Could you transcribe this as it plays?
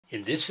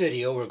In this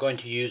video, we're going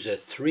to use a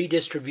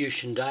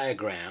three-distribution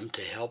diagram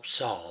to help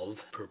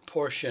solve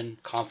proportion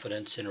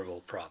confidence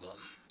interval problem.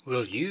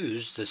 We'll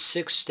use the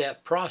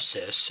 6-step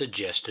process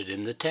suggested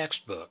in the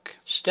textbook.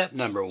 Step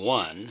number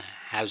 1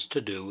 has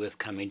to do with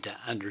coming to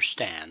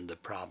understand the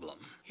problem.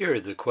 Here are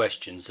the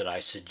questions that I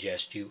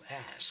suggest you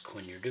ask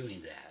when you're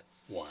doing that.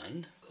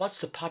 1.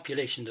 What's the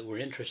population that we're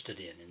interested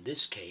in? In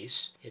this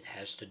case, it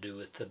has to do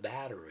with the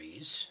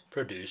batteries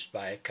produced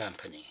by a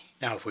company.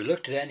 Now, if we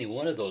looked at any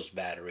one of those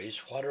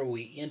batteries, what are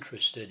we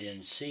interested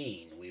in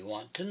seeing? We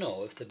want to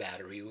know if the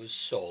battery was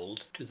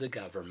sold to the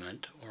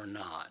government or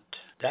not.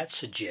 That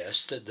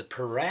suggests that the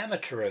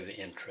parameter of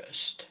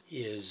interest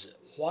is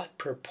what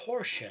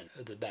proportion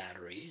of the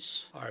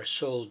batteries are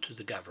sold to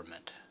the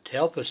government. To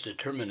help us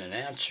determine an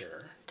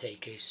answer,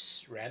 take a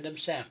random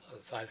sample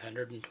of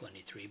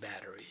 523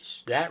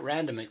 batteries. That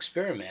random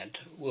experiment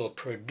will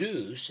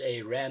produce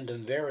a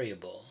random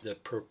variable, the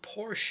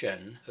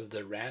proportion of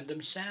the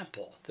random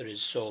sample that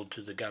is sold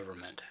to the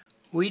government.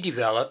 We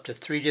developed a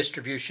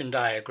three-distribution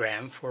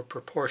diagram for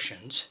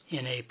proportions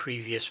in a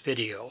previous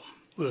video.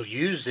 We'll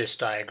use this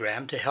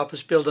diagram to help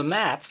us build a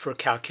map for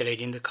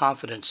calculating the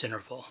confidence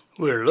interval.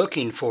 We're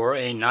looking for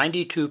a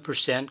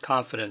 92%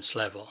 confidence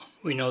level.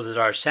 We know that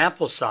our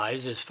sample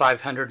size is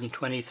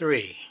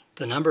 523.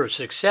 The number of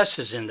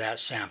successes in that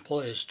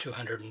sample is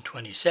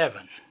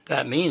 227.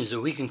 That means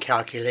that we can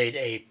calculate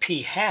a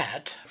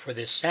p-hat for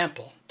this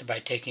sample by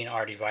taking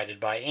r divided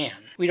by n.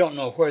 We don't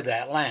know where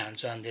that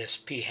lands on this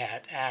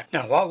p-hat act.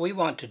 Now, what we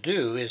want to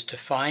do is to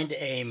find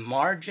a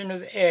margin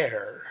of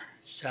error,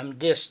 some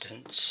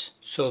distance,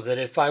 so that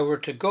if I were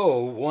to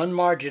go one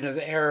margin of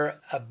error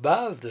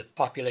above the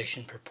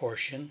population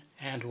proportion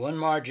and one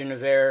margin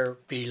of error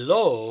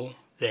below,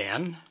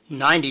 then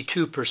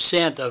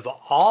 92% of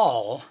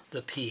all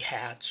the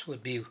p-hats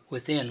would be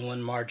within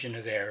one margin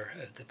of error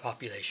of the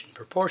population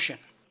proportion.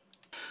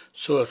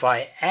 So if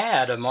I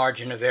add a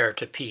margin of error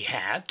to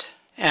p-hat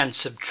and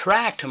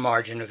subtract a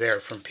margin of error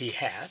from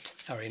p-hat,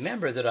 now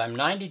remember that I'm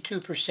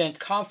 92%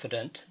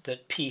 confident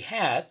that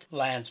p-hat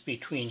lands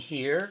between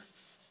here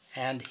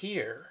and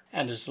here.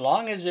 And as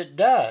long as it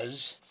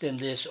does, then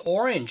this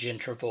orange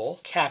interval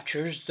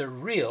captures the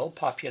real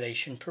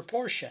population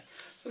proportion.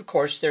 Of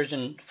course, there's a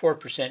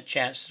 4%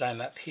 chance that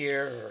I'm up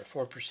here, or a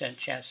 4%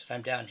 chance that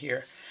I'm down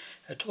here.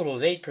 A total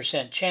of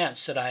 8%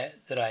 chance that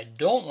I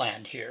don't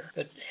land here.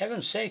 But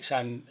heaven's sakes,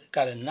 I've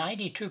got a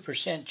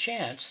 92%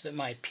 chance that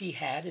my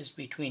p-hat is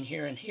between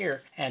here and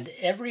here. And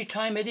every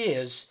time it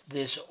is,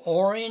 this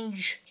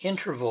orange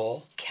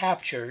interval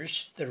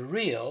captures the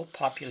real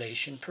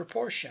population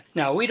proportion.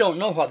 Now, we don't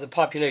know what the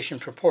population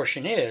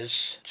proportion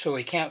is, so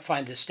we can't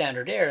find the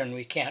standard error and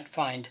we can't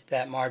find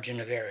that margin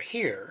of error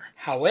here.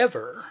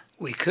 However,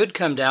 we could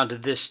come down to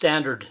this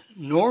standard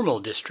normal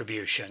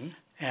distribution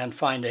and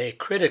find a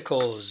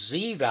critical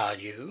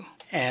z-value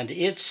and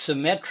its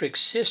symmetric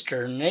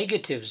sister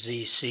negative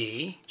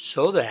zc,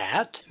 so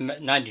that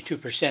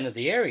 92% of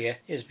the area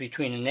is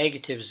between a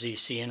negative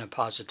zc and a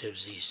positive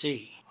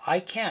zc. I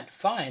can't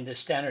find the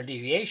standard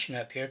deviation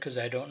up here because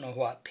I don't know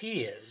what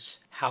p is.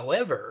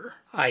 However,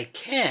 I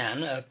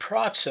can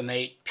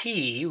approximate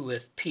p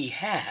with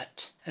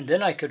p-hat, and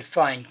then I could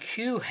find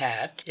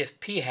q-hat. If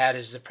p-hat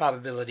is the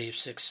probability of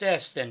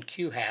success, then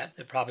q-hat,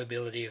 the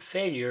probability of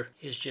failure,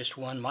 is just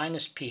 1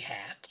 minus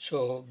p-hat.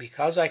 So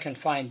because I can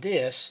find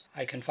this,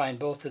 I can find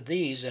both of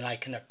these, and I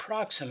can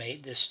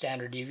approximate this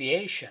standard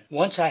deviation.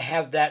 Once I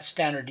have that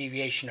standard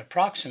deviation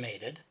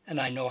approximated, and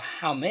I know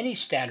how many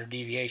standard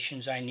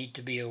deviations I need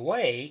to be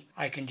away,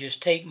 I can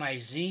just take my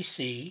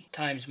zc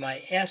times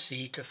my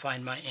se to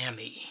find my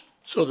me.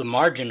 So the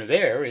margin of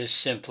error is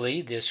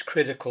simply this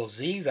critical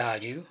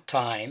z-value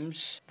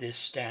times this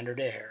standard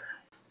error.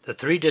 The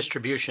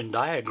three-distribution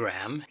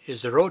diagram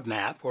is the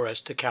roadmap for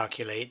us to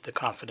calculate the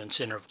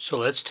confidence interval. So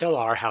let's tell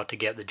R how to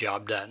get the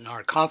job done.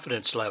 Our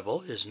confidence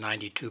level is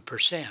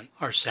 92%.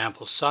 Our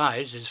sample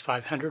size is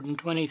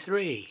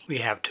 523. We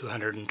have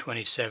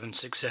 227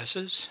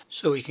 successes.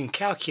 So we can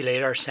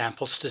calculate our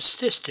sample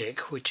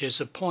statistic, which is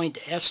a point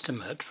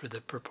estimate for the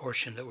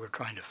proportion that we're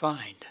trying to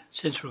find.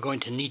 Since we're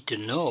going to need to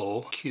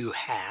know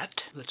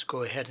q-hat, let's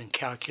go ahead and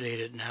calculate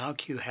it now.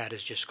 Q-hat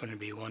is just going to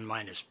be 1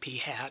 minus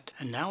p-hat.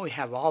 And now we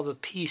have all the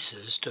pieces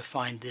to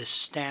find this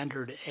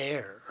standard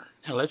error.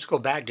 Now let's go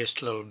back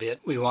just a little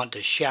bit. We want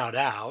to shout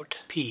out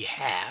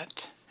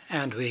p-hat,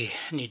 and we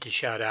need to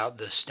shout out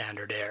the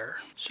standard error.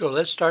 So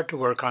let's start to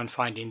work on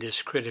finding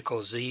this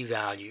critical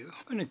z-value.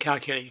 I'm going to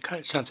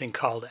calculate something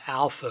called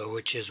alpha,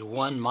 which is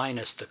 1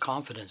 minus the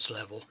confidence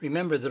level.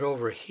 Remember that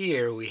over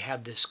here we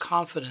have this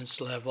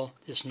confidence level,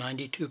 this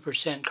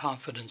 92%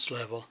 confidence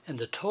level, and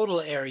the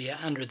total area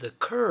under the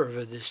curve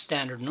of this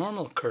standard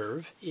normal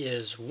curve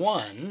is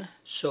 1.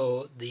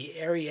 So the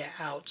area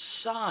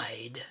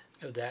outside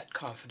of that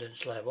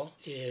confidence level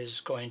is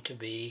going to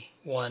be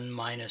 1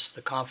 minus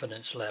the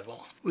confidence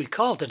level. We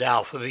called it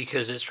alpha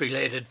because it's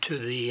related to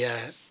the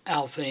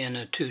alpha in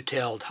a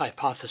two-tailed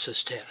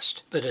hypothesis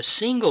test. But a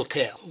single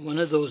tail, one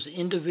of those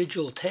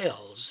individual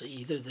tails,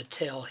 either the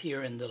tail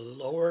here in the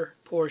lower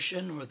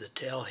portion or the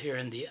tail here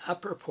in the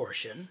upper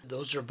portion,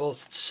 those are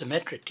both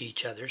symmetric to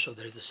each other, so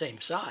they're the same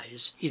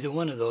size. Either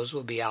one of those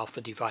will be alpha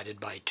divided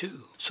by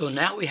 2. So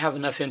now we have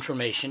enough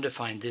information to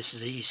find this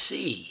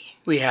ZC.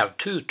 We have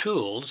two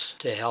tools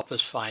to help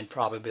us find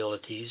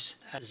probabilities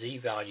at z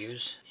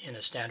values in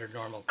a standard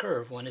normal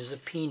curve. One is a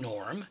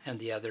p-norm and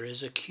the other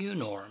is a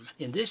q-norm.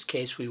 In this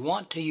case, we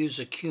want to use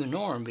a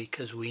q-norm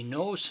because we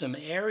know some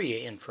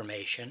area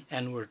information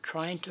and we're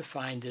trying to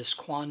find this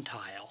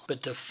quantile.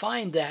 But to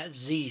find that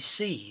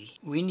ZC,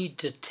 we need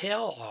to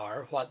tell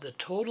R what the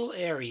total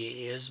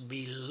area is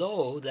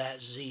below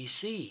that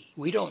ZC.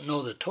 We don't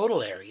know the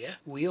total area,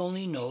 we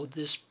only know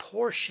this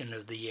portion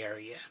of the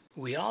area.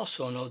 We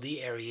also know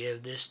the area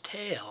of this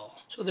tail.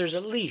 So there's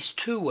at least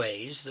two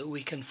ways that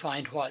we can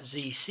find what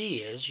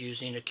ZC is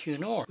using a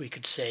Q-norm. We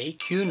could say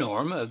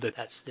Q-norm of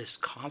that's this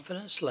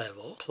confidence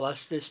level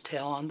plus this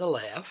tail on the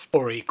left.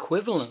 Or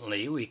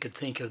equivalently, we could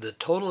think of the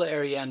total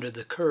area under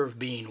the curve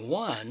being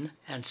 1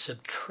 and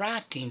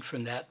subtracting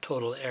from that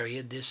total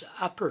area this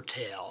upper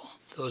tail.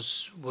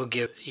 Those will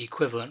give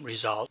equivalent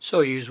results. So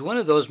use one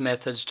of those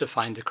methods to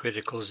find the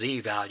critical Z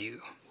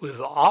value. We've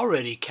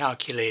already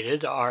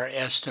calculated our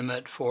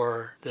estimate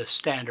for the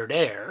standard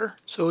error,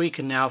 so we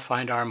can now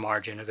find our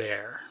margin of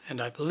error.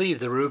 And I believe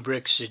the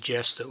rubric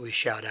suggests that we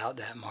shout out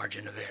that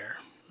margin of error.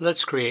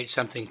 Let's create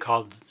something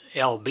called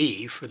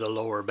LB for the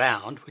lower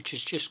bound, which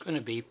is just going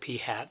to be p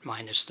hat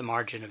minus the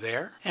margin of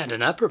error. And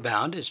an upper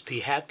bound is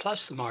p hat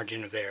plus the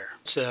margin of error.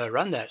 Let's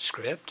run that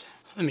script.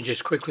 Let me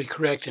just quickly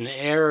correct an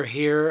error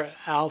here.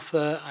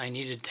 Alpha, I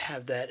needed to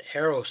have that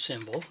arrow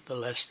symbol, the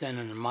less than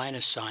and the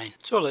minus sign.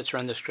 So let's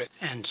run the script.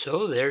 And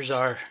so there's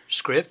our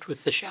script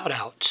with the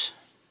shout-outs.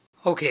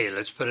 Okay,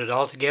 let's put it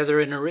all together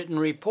in a written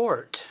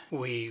report.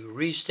 We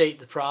restate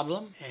the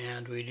problem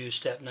and we do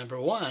step number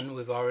 1.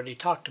 We've already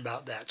talked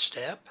about that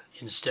step.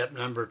 In step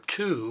number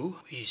 2,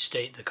 we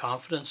state the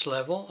confidence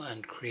level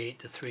and create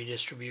the 3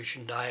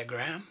 distribution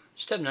diagram.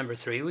 Step number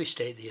 3, we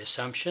state the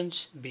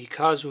assumptions.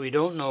 Because we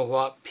don't know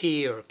what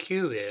P or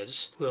Q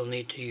is, we'll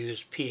need to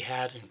use P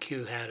hat and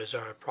Q hat as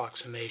our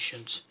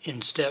approximations.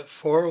 In step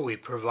 4, we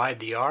provide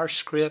the R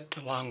script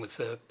along with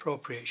the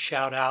appropriate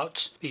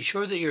shout-outs. Be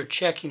sure that you're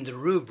checking the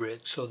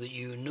rubric so that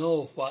you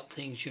know what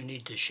things you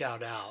need to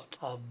shout out.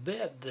 I'll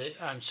bet that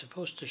I'm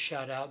supposed to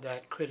shout out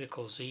that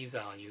critical Z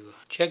value.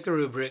 Check the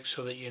rubric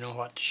so that you know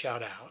what to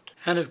shout out.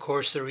 And of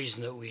course, the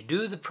reason that we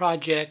do the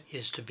project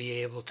is to be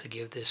able to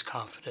give this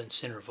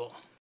confidence interval.